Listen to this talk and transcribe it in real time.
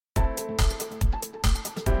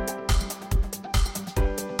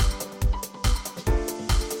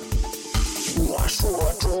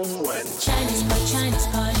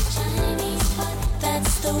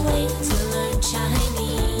the way to learn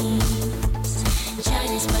Chinese.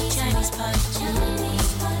 ChinesePod, ChinesePod,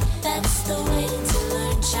 ChinesePod. That's the way to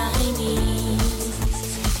learn Chinese.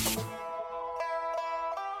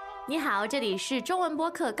 你好，这里是中文播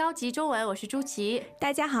客高级中文，我是朱琪。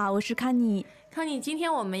大家好，我是康妮。康妮，今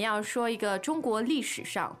天我们要说一个中国历史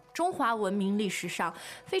上、中华文明历史上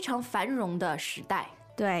非常繁荣的时代。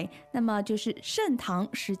对，那么就是盛唐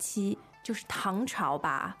时期，就是唐朝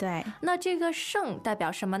吧？对。那这个盛代表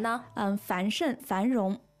什么呢？繁盛、繁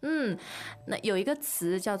荣。那有一个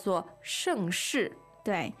词叫做盛世。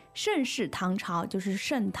对，盛世唐朝就是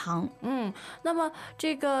盛唐。那么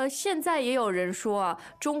这个现在也有人说啊，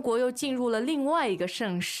中国又进入了另外一个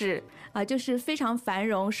盛世啊，就是非常繁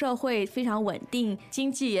荣，社会非常稳定，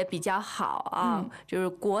经济也比较好啊，就是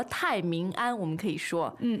国泰民安，我们可以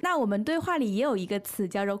说。那我们对话里也有一个词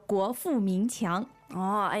叫做国富民强。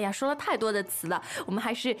哎呀，说了太多的词了，我们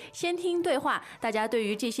还是先听对话，大家对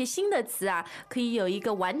于这些新的词啊，可以有一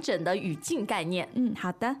个完整的语境概念。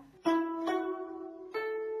好的。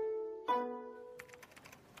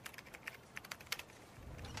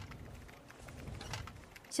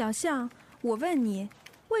小象，我问你，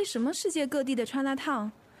为什么世界各地的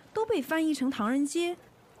Chinatown 都被翻译成唐人街，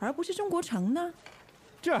而不是中国城呢？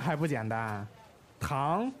这还不简单，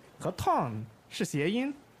唐和 town 是谐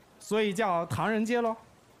音，所以叫唐人街咯。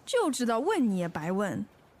就知道问你也白问。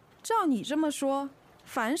照你这么说，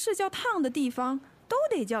凡是叫 town 的地方都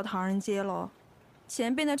得叫唐人街咯。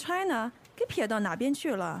前边的 China 给撇到哪边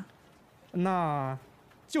去了？那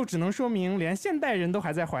就只能说明连现代人都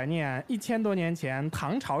还在怀念1000多年前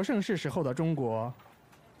唐朝盛世时候的中国。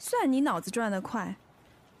算你脑子转得快，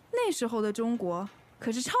那时候的中国可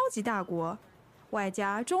是超级大国，外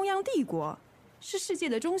加中央帝国，是世界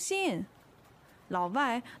的中心。老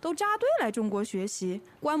外都扎堆来中国学习，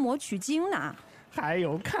观摩取经呢，还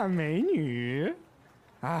有看美女。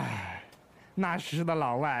那时的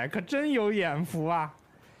老外可真有眼福啊，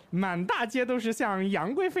满大街都是像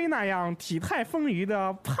杨贵妃那样体态丰腴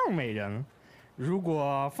的胖美人，如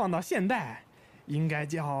果放到现代，应该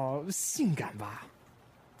叫性感吧？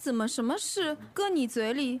怎么什么事搁你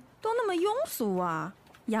嘴里都那么庸俗啊？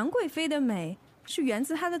杨贵妃的美是源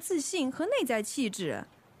自她的自信和内在气质。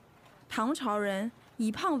唐朝人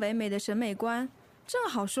以胖为美的审美观，正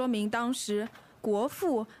好说明当时国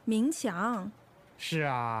富民强。是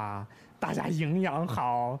啊，大家营养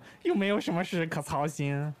好，又没有什么事可操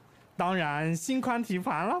心，当然心宽体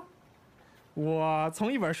盘了。我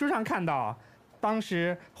从一本书上看到，当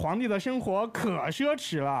时皇帝的生活可奢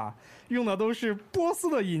侈了，用的都是波斯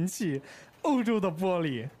的银器，欧洲的玻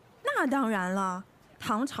璃。那当然了，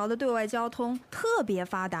唐朝的对外交通特别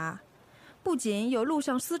发达，不仅有陆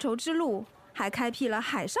上丝绸之路，还开辟了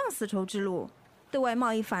海上丝绸之路，对外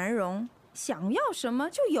贸易繁荣，想要什么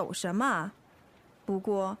就有什么。不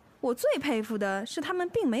过我最佩服的是他们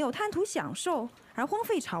并没有贪图享受而荒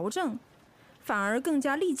废朝政，反而更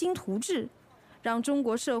加励精图治，让中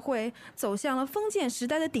国社会走向了封建时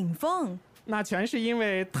代的顶峰。那全是因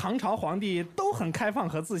为唐朝皇帝都很开放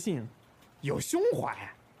和自信，有胸怀。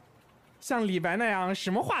像李白那样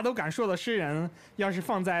什么话都敢说的诗人，要是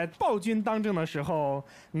放在暴君当政的时候，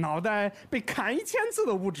脑袋被砍1000次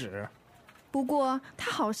都不止。不过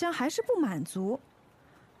他好像还是不满足，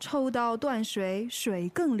抽刀断水，水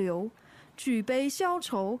更流；举杯消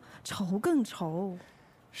愁，愁更愁。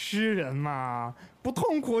诗人嘛，不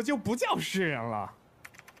痛苦就不叫诗人了。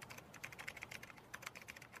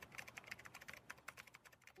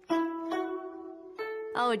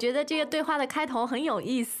我觉得这个对话的开头很有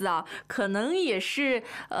意思啊，可能也是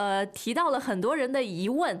提到了很多人的疑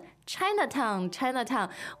问。Chinatown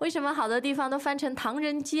为什么好多地方都翻成唐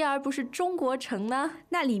人街而不是中国城呢？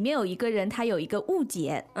那里面有一个人他有一个误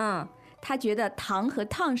解，他觉得唐和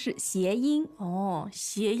town是谐音。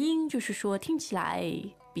谐音就是说听起来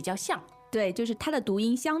比较像。对，就是它的读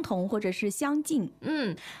音相同或者是相近。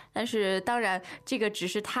但是当然这个只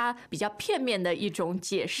是它比较片面的一种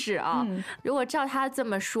解释啊。如果照他这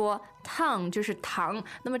么说， town 就是唐，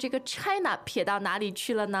那么这个 China 撇到哪里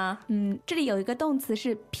去了呢？这里有一个动词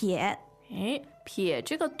是撇。撇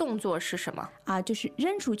这个动作是什么啊？就是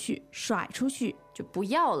扔出去，甩出去，就不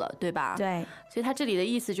要了，对吧？对，所以他这里的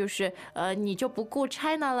意思就是你就不顾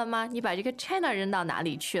China 了吗？你把这个 China 扔到哪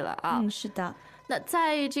里去了啊？是的。那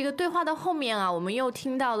在这个对话的后面啊，我们又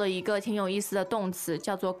听到了一个挺有意思的动词，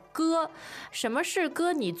叫做搁。什么是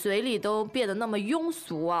搁你嘴里都变得那么庸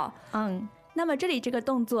俗啊？那么这里这个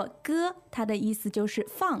动作搁，它的意思就是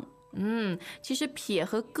放。其实撇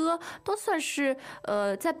和哥都算是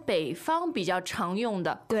在北方比较常用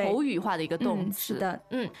的口语化的一个动词。是的，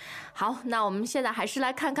好，那我们现在还是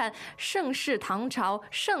来看看盛世唐朝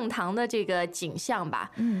盛唐的这个景象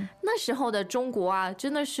吧。那时候的中国啊，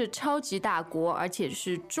真的是超级大国，而且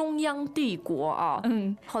是中央帝国啊。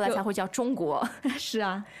后来才会叫中国。是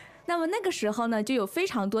啊。那么那个时候呢，就有非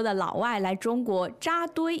常多的老外来中国扎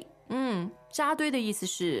堆。扎堆的意思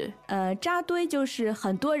是，扎堆就是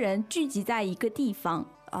很多人聚集在一个地方。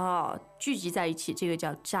聚集在一起，这个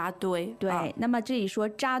叫扎堆。对，那么这里说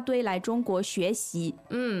扎堆来中国学习。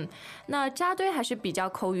那扎堆还是比较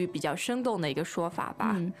口语、比较生动的一个说法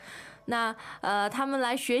吧。那他们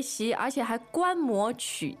来学习，而且还观摩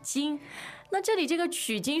取经。那这里这个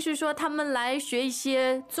取经是说他们来学一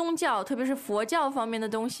些宗教，特别是佛教方面的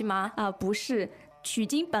东西吗？不是。取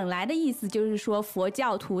经本来的意思就是说佛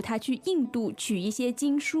教徒他去印度取一些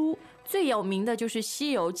经书，最有名的就是《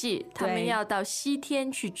西游记》，他们要到西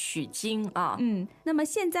天去取经啊。那么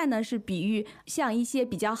现在呢是比喻向一些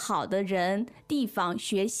比较好的人地方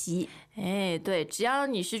学习。对，只要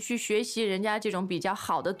你是去学习人家这种比较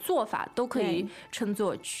好的做法，都可以称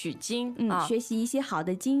作取经学习一些好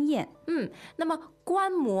的经验。那么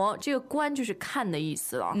观摩，这个观就是看的意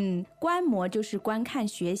思了。观摩就是观看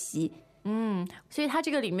学习。所以它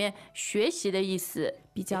这个里面学习的意思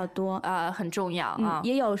比较多，很重要啊。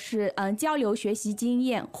也有是交流学习经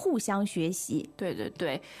验，互相学习。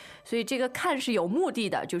对，所以这个看是有目的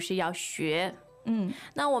的，就是要学。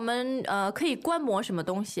那我们可以观摩什么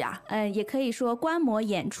东西啊？也可以说观摩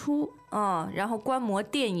演出。然后观摩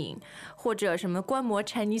电影或者什么观摩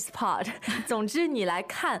ChinesePod， 总之你来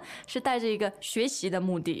看是带着一个学习的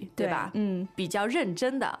目的，对吧？比较认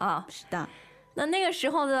真的啊。是的。那个时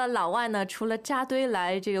候的老外呢，除了扎堆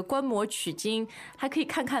来这个观摩取经，还可以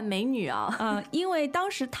看看美女啊。因为当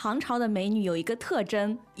时唐朝的美女有一个特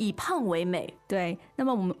征，以胖为美。对，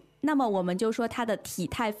那么我们就说她的体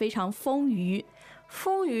态非常丰腴。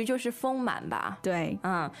丰腴就是丰满吧？对，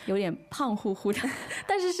有点胖乎乎的，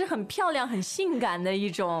但是是很漂亮、很性感的一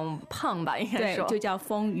种胖吧，应该说，对，就叫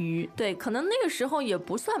丰腴。对，可能那个时候也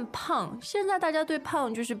不算胖，现在大家对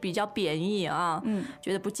胖就是比较贬义啊，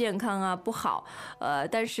觉得不健康啊，不好。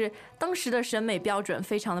但是当时的审美标准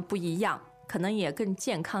非常的不一样，可能也更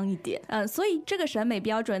健康一点。所以这个审美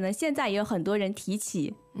标准呢，现在也有很多人提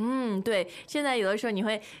起。对，现在有的时候你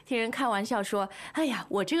会听人开玩笑说，哎呀，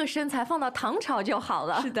我这个身材放到唐朝就好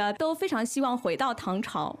了。是的，都非常希望回到唐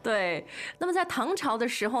朝。对，那么在唐朝的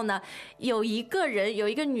时候呢，有一个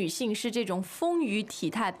女性是这种丰腴体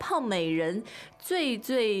态胖美人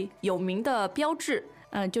最有名的标志。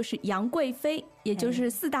就是杨贵妃，也就是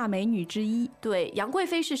4大美女之一。对，杨贵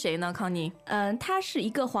妃是谁呢，康妮？她是一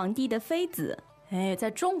个皇帝的妃子。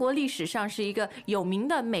在中国历史上是一个有名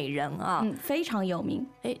的美人啊，非常有名。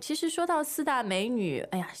其实说到4大美女，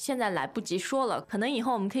哎呀，现在来不及说了，可能以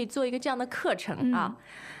后我们可以做一个这样的课程啊。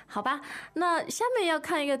好吧，那下面要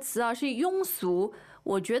看一个词啊，是庸俗。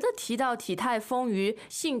我觉得提到体态丰腴、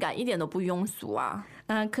性感一点都不庸俗啊。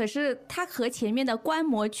可是它和前面的观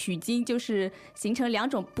摩取经就是形成2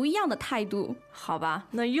种不一样的态度。好吧，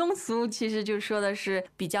那庸俗其实就说的是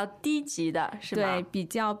比较低级的，是吧？对，比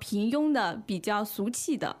较平庸的，比较俗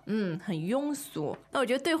气的。很庸俗。那我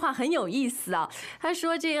觉得对话很有意思啊。他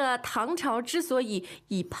说这个唐朝之所以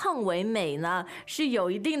以胖为美呢，是有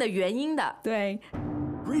一定的原因的。对。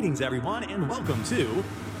Greetings everyone and welcome to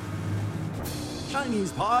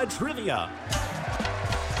ChinesePod Trivia.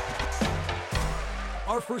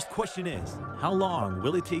 Our first question is, how long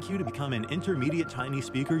will it take you to become an intermediate Chinese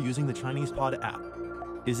speaker using the ChinesePod app?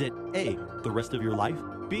 Is it A, the rest of your life?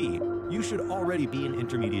 B, you should already be an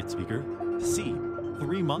intermediate speaker? C,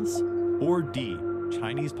 3 months? Or D,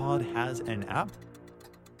 ChinesePod has an app?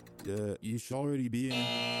 You should already be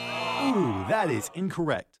in. Ooh, that is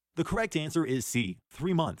incorrect. The correct answer is C,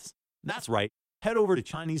 3 months. That's right. Head over to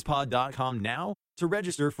ChinesePod.com now to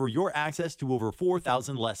register for your access to over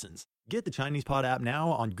 4,000 lessons. Get the ChinesePod app now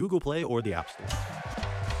on Google Play or the App Store.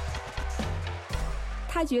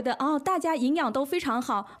 他觉得大家营养都非常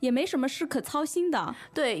好，也没什么事可操心的。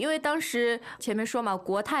对，因为当时前面说嘛，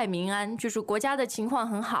国泰民安，就是国家的情况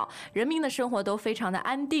很好，人民的生活都非常的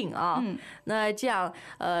安定啊。那这样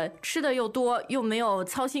吃的又多，又没有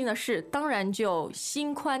操心的事，当然就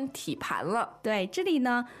心宽体盘了。对，这里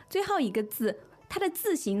呢最后一个字，它的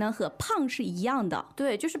字形呢和胖是一样的。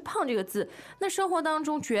对，就是胖这个字。那生活当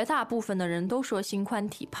中绝大部分的人都说心宽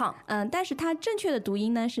体胖，但是它正确的读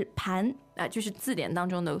音呢是盘。就是字典当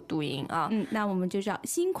中的读音啊。那我们就叫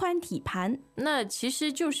心宽体盘，那其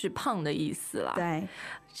实就是胖的意思了。对，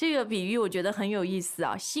这个比喻我觉得很有意思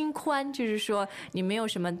啊。心宽就是说你没有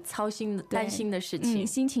什么操心的担心的事情，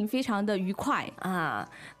心情非常的愉快啊。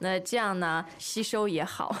那这样呢，吸收也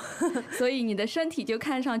好，所以你的身体就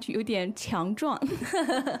看上去有点强壮。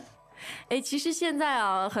其实现在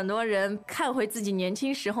啊，很多人看回自己年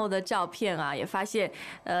轻时候的照片啊，也发现，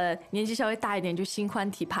年纪稍微大一点就心宽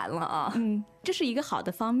体盘了啊。这是一个好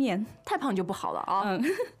的方面，太胖就不好了啊。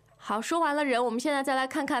好，说完了人，我们现在再来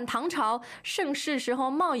看看唐朝盛世时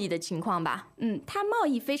候贸易的情况吧。它贸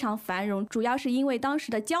易非常繁荣，主要是因为当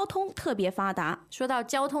时的交通特别发达。说到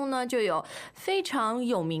交通呢，就有非常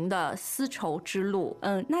有名的丝绸之路。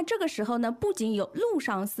那这个时候呢，不仅有陆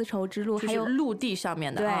上丝绸之路，还有陆地上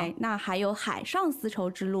面的。对，那还有海上丝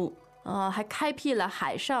绸之路。还开辟了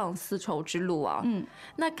海上丝绸之路啊。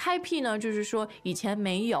那开辟呢，就是说以前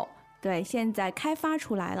没有。对，现在开发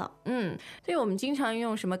出来了。所以我们经常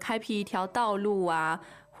用什么开辟一条道路啊，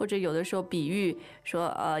或者有的时候比喻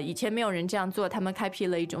说，以前没有人这样做，他们开辟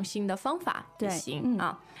了一种新的方法也行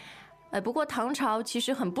啊。不过唐朝其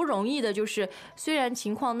实很不容易的，就是虽然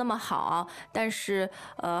情况那么好，但是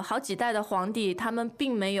好几代的皇帝他们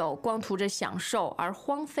并没有光图着享受而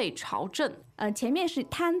荒废朝政。前面是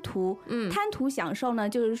贪图，贪图享受呢，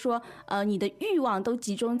就是说你的欲望都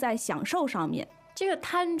集中在享受上面。这个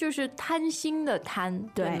贪就是贪心的贪，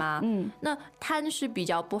对吗？那贪是比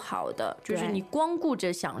较不好的，就是你光顾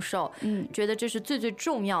着享受，觉得这是最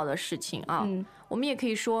重要的事情啊。我们也可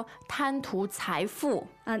以说贪图财富。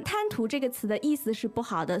贪图这个词的意思是不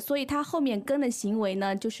好的，所以它后面跟的行为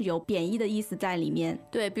呢，就是有贬义的意思在里面。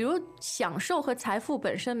对，比如享受和财富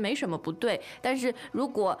本身没什么不对，但是如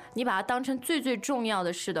果你把它当成最重要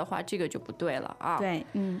的事的话，这个就不对了啊。对，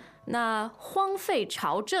那荒废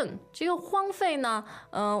朝政，这个荒废呢，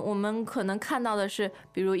我们可能看到的是，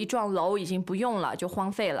比如一幢楼已经不用了，就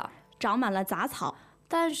荒废了，长满了杂草。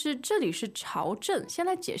但是这里是朝政，先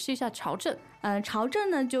来解释一下朝政。朝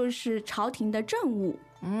政呢，就是朝廷的政务。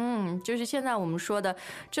就是现在我们说的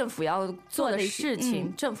政府要做的事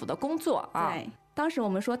情，政府的工作啊。对。当时我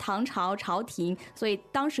们说唐朝朝廷，所以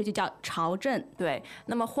当时就叫朝政。对，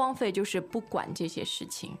那么荒废就是不管这些事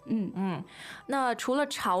情。那除了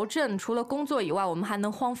朝政，除了工作以外，我们还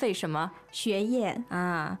能荒废什么？学业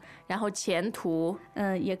啊，然后前途，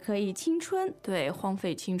也可以青春。对，荒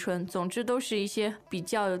废青春，总之都是一些比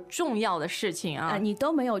较重要的事情啊。你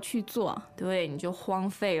都没有去做，对，你就荒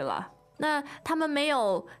废了。那他们没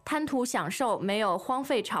有贪图享受，没有荒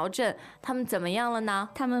废朝政，他们怎么样了呢？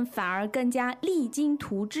他们反而更加励精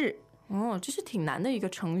图治。这是挺难的一个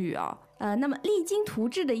成语啊。那么励精图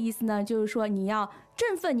治的意思呢，就是说你要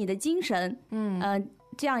振奋你的精神，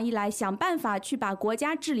这样一来想办法去把国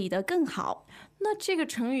家治理得更好。那这个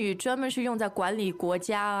成语专门是用在管理国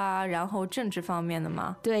家啊，然后政治方面的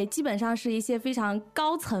吗？对，基本上是一些非常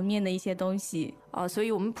高层面的一些东西。所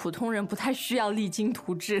以我们普通人不太需要励精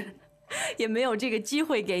图治。也没有这个机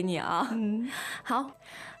会给你啊。好，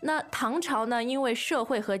那唐朝呢，因为社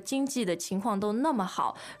会和经济的情况都那么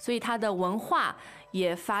好，所以它的文化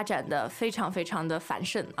也发展的非常的繁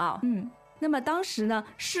盛啊。那么当时呢，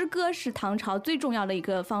诗歌是唐朝最重要的一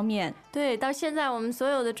个方面。对，到现在我们所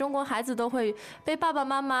有的中国孩子都会被爸爸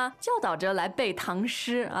妈妈教导着来背唐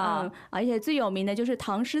诗啊。而且最有名的就是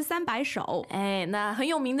唐诗300首。那很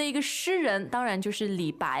有名的一个诗人当然就是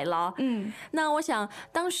李白了。那我想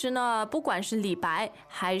当时呢，不管是李白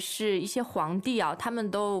还是一些皇帝啊，他们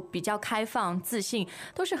都比较开放自信，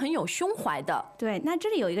都是很有胸怀的。对，那这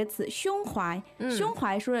里有一个词胸怀，胸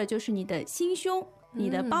怀说的就是你的心胸，你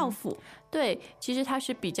的抱负。对，其实它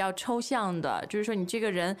是比较抽象的，就是说你这个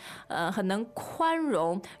人很能宽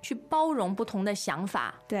容，去包容不同的想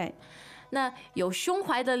法。对，那有胸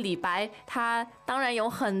怀的李白，他当然有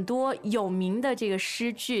很多有名的这个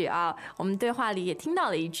诗句啊，我们对话里也听到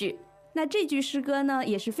了一句。那这句诗歌呢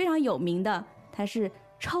也是非常有名的，它是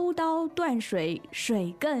抽刀断水，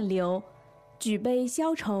水更流，举杯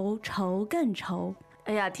消愁，愁更愁。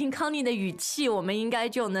哎呀，听康妮的语气，我们应该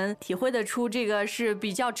就能体会得出这个是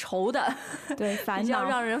比较愁的，对，比较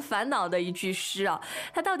让人烦恼的一句诗啊。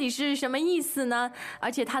它到底是什么意思呢？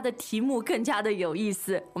而且它的题目更加的有意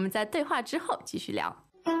思。我们在对话之后继续聊。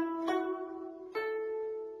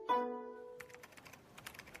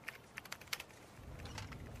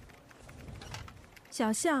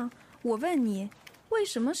小象，我问你，为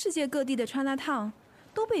什么世界各地的 Chinatown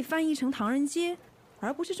都被翻译成唐人街，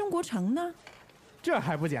而不是中国城呢？这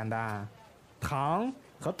还不简单，唐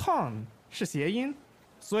和 town 是谐音，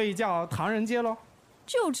所以叫唐人街咯。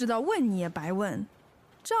就知道问你也白问。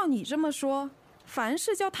照你这么说，凡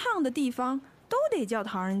是叫 town 的地方都得叫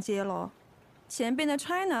唐人街咯。前边的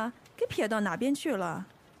China 给撇到哪边去了？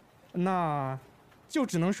那就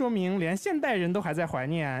只能说明连现代人都还在怀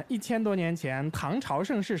念1000多年前唐朝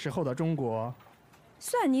盛世时候的中国。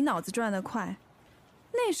算你脑子转得快，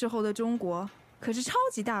那时候的中国可是超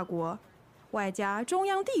级大国，外加中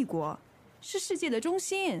央帝国，是世界的中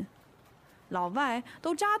心。老外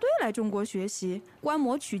都扎堆来中国学习，观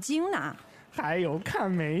摩取经呢，还有看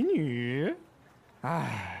美女。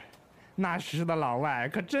唉，那时的老外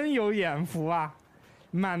可真有眼福啊，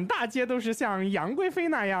满大街都是像杨贵妃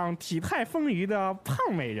那样体态丰腴的胖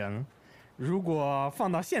美人，如果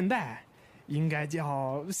放到现代，应该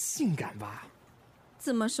叫性感吧。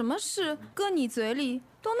怎么什么事搁你嘴里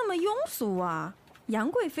都那么庸俗啊？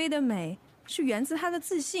杨贵妃的美是源自她的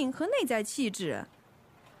自信和内在气质。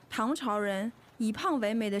唐朝人以胖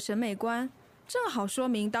为美的审美观，正好说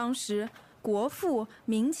明当时国富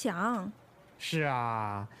民强。是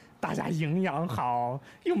啊，大家营养好，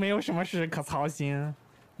又没有什么事可操心，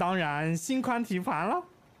当然心宽体盘了。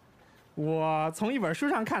我从一本书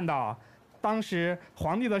上看到，当时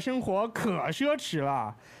皇帝的生活可奢侈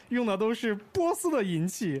了，用的都是波斯的银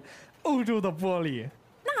器，欧洲的玻璃。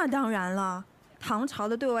那当然了，唐朝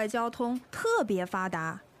的对外交通特别发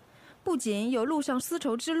达，不仅有陆上丝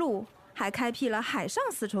绸之路，还开辟了海上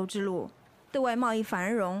丝绸之路，对外贸易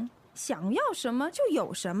繁荣，想要什么就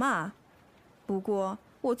有什么。不过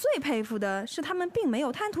我最佩服的是他们并没有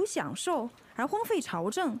贪图享受而荒废朝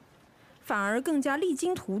政，反而更加励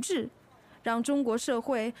精图治，让中国社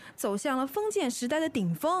会走向了封建时代的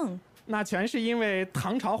顶峰。那全是因为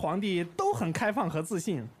唐朝皇帝都很开放和自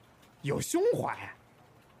信，有胸怀。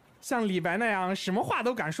像李白那样什么话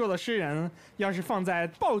都敢说的诗人，要是放在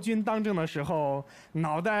暴君当政的时候，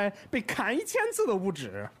脑袋被砍1000次都不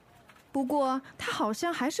止。不过他好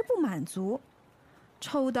像还是不满足，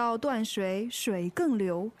抽刀断水，水更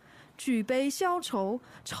流；举杯消愁，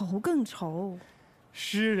愁更愁。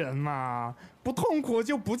诗人嘛，不痛苦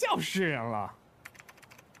就不叫诗人了。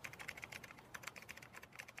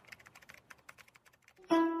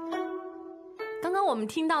刚刚我们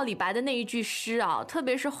听到李白的那一句诗啊，特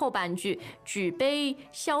别是后半句“举杯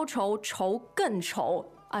消愁，愁更愁”，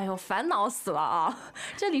哎呦，烦恼死了啊！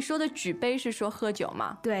这里说的举杯是说喝酒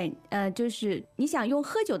吗？对，就是你想用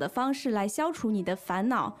喝酒的方式来消除你的烦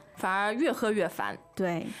恼，反而越喝越烦。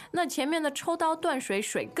对。那前面的抽刀断水，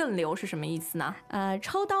水更流是什么意思呢？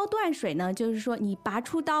抽刀断水呢，就是说你拔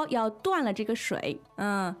出刀要断了这个水。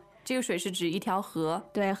这个水是指一条河，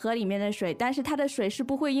对，河里面的水，但是它的水是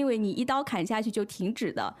不会因为你一刀砍下去就停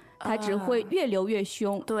止的，它只会越流越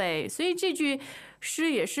凶。对，所以这句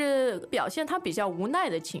诗也是表现他比较无奈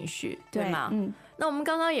的情绪，对吗？那我们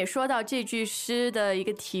刚刚也说到这句诗的一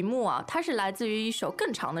个题目啊，它是来自于一首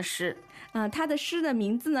更长的诗。它的诗的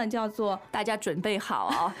名字呢叫做，大家准备好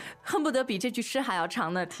啊，恨不得比这句诗还要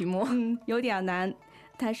长的题目。有点难。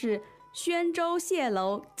它是宣州谢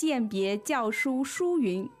楼，饯别教书书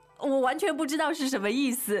云。我完全不知道是什么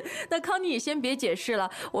意思。那康妮也先别解释了，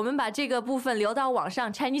我们把这个部分留到网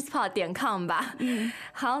上 ChinesePod.com 吧。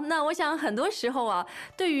好，那我想很多时候啊，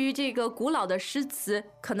对于这个古老的诗词，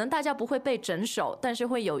可能大家不会背整首，但是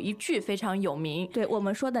会有一句非常有名，对我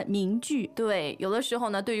们说的名句。对，有的时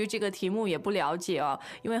候呢，对于这个题目也不了解哦，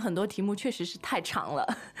因为很多题目确实是太长了。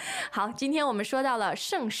好，今天我们说到了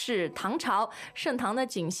盛世唐朝，盛唐的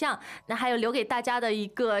景象，那还有留给大家的一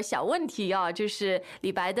个小问题哦，就是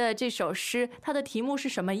李白的这首诗，它的题目是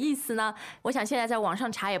什么意思呢？我想现在在网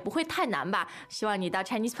上查也不会太难吧，希望你到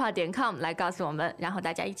ChinesePod.com 来告诉我们，然后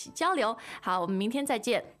大家一起交流。好，我们明天再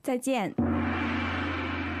见。再见。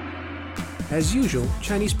As usual,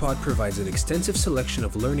 ChinesePod provides an extensive selection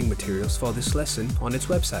of learning materials for this lesson on its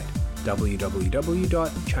website,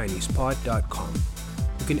 www.chinesepod.com.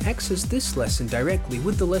 You can access this lesson directly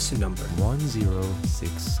with the lesson number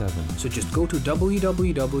 1067. So just go to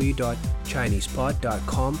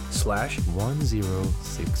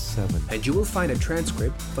www.chinesepod.com/1067 and you will find a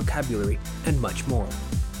transcript, vocabulary, and much more.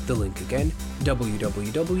 The link again,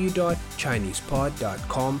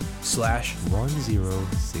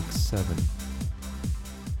 www.chinesepod.com/1067.